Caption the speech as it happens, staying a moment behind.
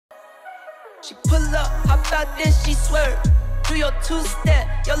She pull up, hop out, then she swerve. Do your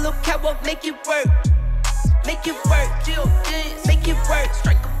two-step, your little catwalk, make it work. Make it work, do your dance, make it work,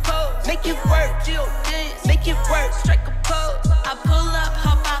 strike a pose. Make it work, do your dance, make it work, strike a pose. I pull up,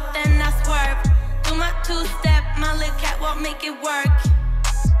 hop out, then I swerve. Do my two-step, my little catwalk, make it work.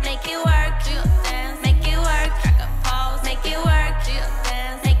 Make it work, do your dance, make it work, strike a pose. Make it work, do your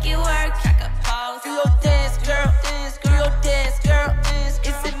dance, make it work, strike a pose. Do your dance, girl, dance, do your dance, girl, dance.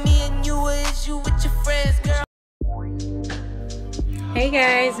 Is it me and you, or is you with your friends, girl? Hey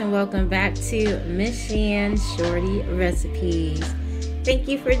guys, and welcome back to Miss Shan Shorty Recipes. Thank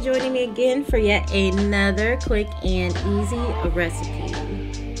you for joining me again for yet another quick and easy recipe.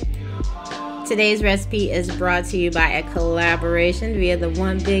 Today's recipe is brought to you by a collaboration via the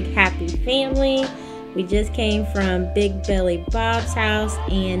One Big Happy Family. We just came from Big Belly Bob's house,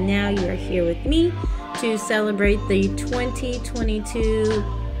 and now you're here with me to celebrate the 2022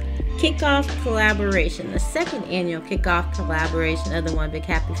 Kickoff collaboration, the second annual Kickoff collaboration of the One Big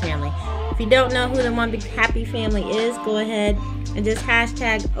Happy Family. If you don't know who the One Big Happy Family is, go ahead and just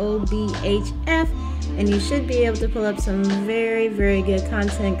hashtag OBHF, and you should be able to pull up some very, very good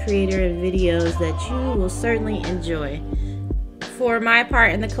content creator and videos that you will certainly enjoy. For my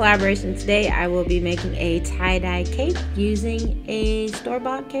part in the collaboration today, I will be making a tie-dye cake using a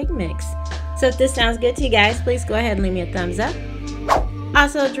store-bought cake mix. So if this sounds good to you guys, please go ahead and leave me a thumbs up.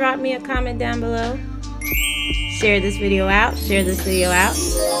 Also, drop me a comment down below. Share this video out.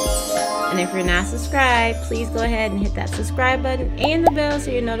 And if you're not subscribed, please go ahead and hit that subscribe button and the bell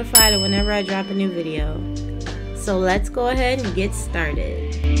so you're notified of whenever I drop a new video. So let's go ahead and get started.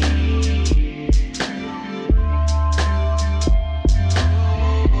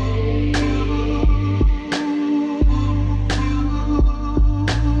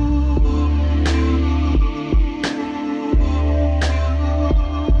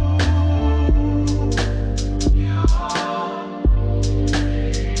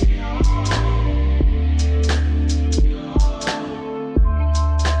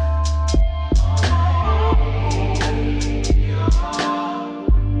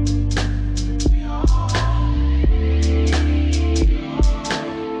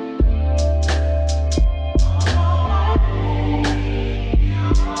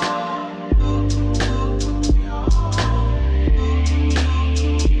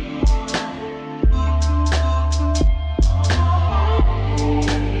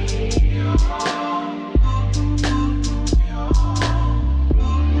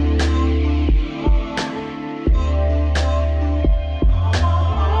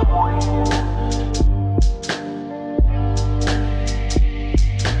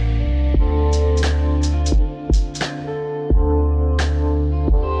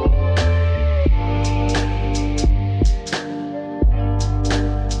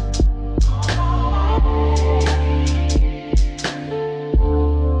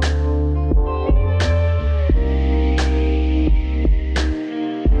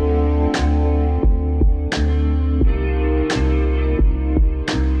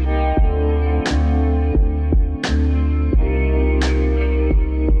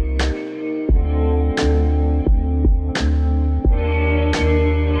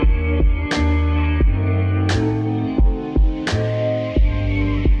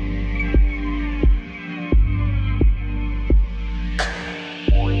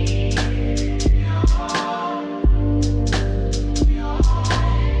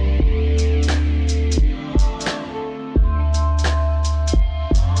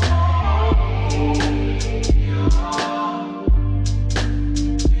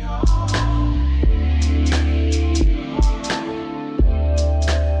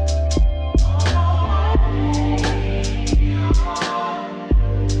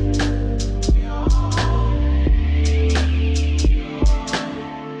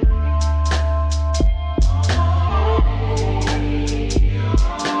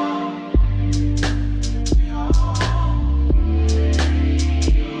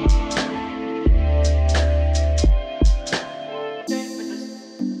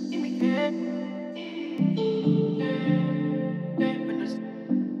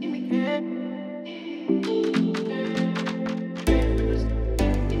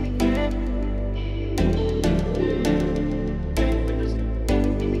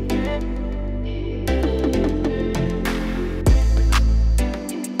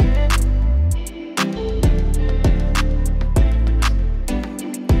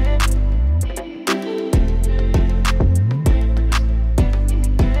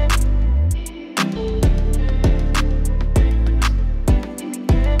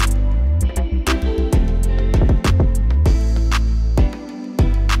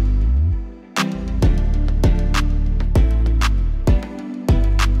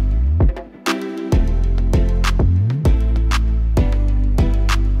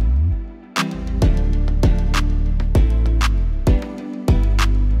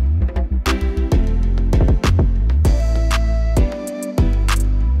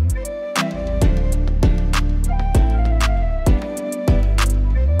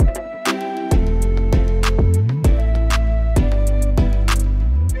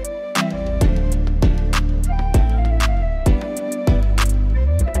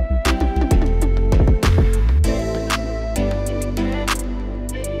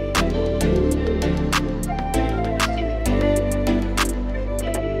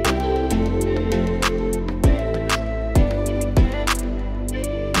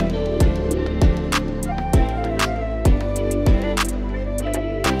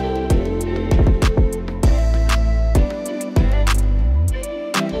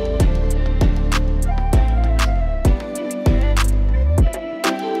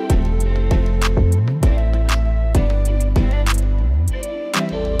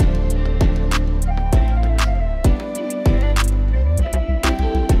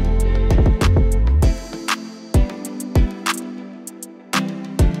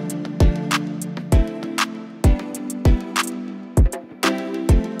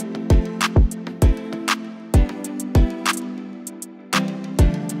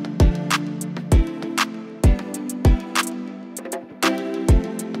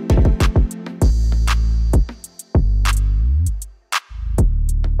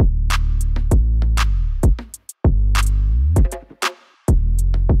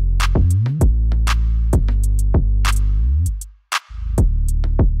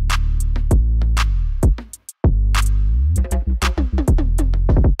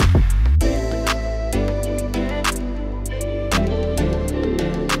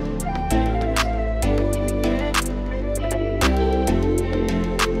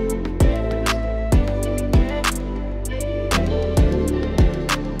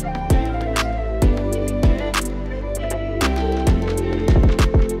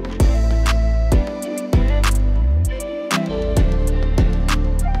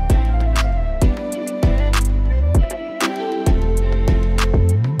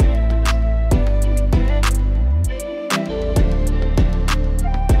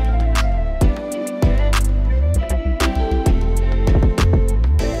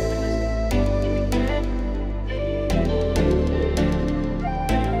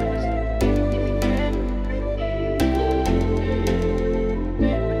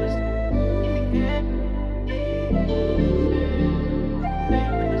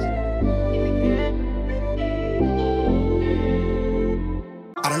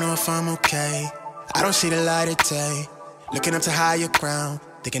 don't see the light of day. Looking up to higher ground,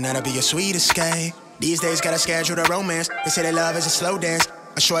 thinking that'll be a sweet escape. These days gotta schedule the romance. They say that love is a slow dance.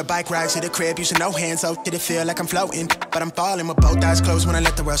 A short bike ride to the crib using no hands. Oh, did it feel like I'm floating? But I'm falling with both eyes closed when I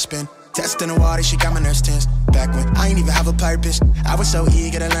let the world spin. Testing the water, she got my nerves tense. Back when I ain't even have a purpose, I was so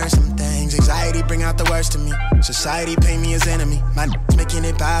eager to learn some things. Anxiety bring out the worst in me. Society paint me as enemy. My making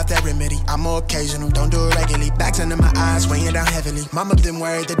it by that remedy. I'm more occasional, don't do it regularly. Backs under my eyes, weighing down heavily. Mama been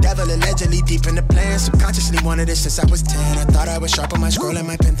worried, the devil allegedly deep in the plan. Subconsciously wanted it since I was 10. I thought I was sharp on my scroll and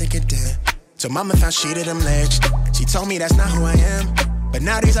my pen think it did. So mama found she to them legs. She told me that's not who I am. But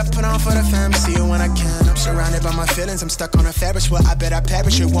nowadays I put on for the fam, see you when I can. I'm surrounded by my feelings, I'm stuck on a Ferris wheel. I bet I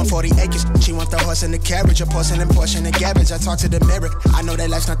perish with 140 acres. She wants the horse and the carriage, a porcelain portion of garbage. I talk to the mirror, I know that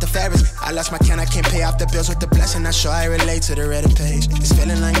life's not the fairest. I lost my can, I can't pay off the bills with the blessing. Not sure I relate to the Reddit page. It's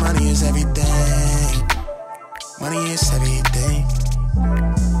feeling like money is everything. Money is everything.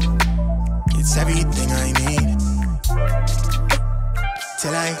 It's everything I need.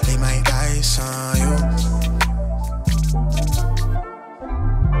 Till I lay my eyes on you.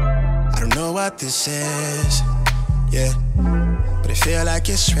 I don't know what this is, yeah, but I feel like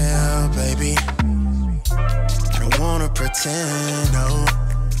it's real, baby. I don't wanna pretend, no.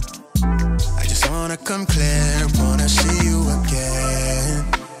 I just wanna come clear, wanna see you again.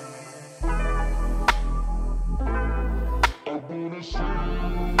 I wanna see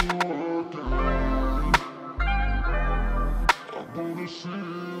you again. I wanna see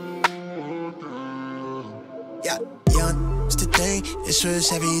you again. Yeah, young. The thing, this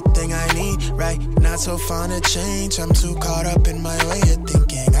was everything I need, right? Not so fun to change. I'm too caught up in my way of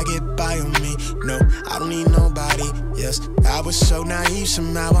thinking. I get by on me, no, I don't need nobody. Yes, I was so naive,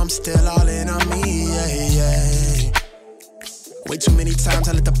 somehow I'm still all in on me, yeah, yeah. Way too many times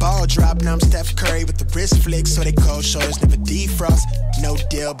I let the ball drop. Now I'm Steph Curry with the wrist flick, so they cold shoulders never defrost. No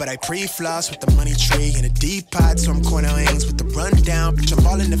deal, but I pre-floss with the money tree in a deep pot. So I'm Cornell Ains with the rundown. Jump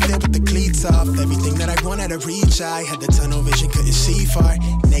all in the field with the cleats off. Everything that I wanted to reach, I had the tunnel vision, couldn't see far.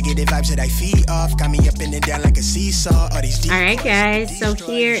 Negative vibes that I feed off got me up and down like a seesaw. All these deep. Alright guys, so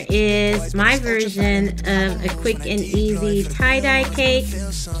here is my version of a quick and easy tie-dye cake.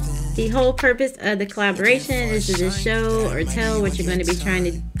 The whole purpose of the collaboration is to just show or tell what you're going to be trying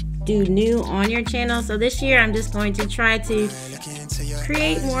to do new on your channel. So this year I'm just going to try to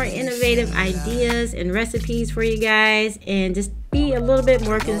create more innovative ideas and recipes for you guys and just be a little bit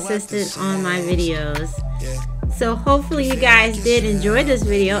more consistent on my videos. So hopefully you guys did enjoy this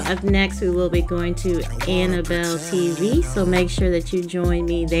video. Up next we will be going to Annabelle TV, so make sure that you join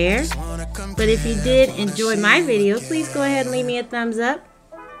me there. But if you did enjoy my video, please go ahead and leave me a thumbs up.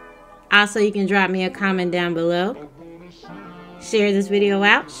 Also, you can drop me a comment down below. Share this video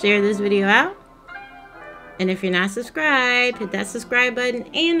out. And if you're not subscribed, hit that subscribe button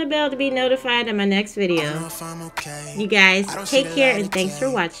and the bell to be notified of my next video. You guys, take care and thanks for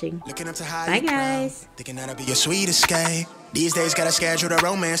watching. Bye, guys. Thinking that'll be a sweet escape. These days gotta schedule the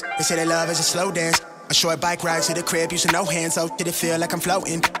romance. They say that love is a slow dance. A short bike ride to the crib using no hands. Oh, did it feel like I'm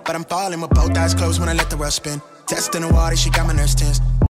floating? But I'm falling with both eyes closed when I let the world spin. Testing the water, she got my nerves tense.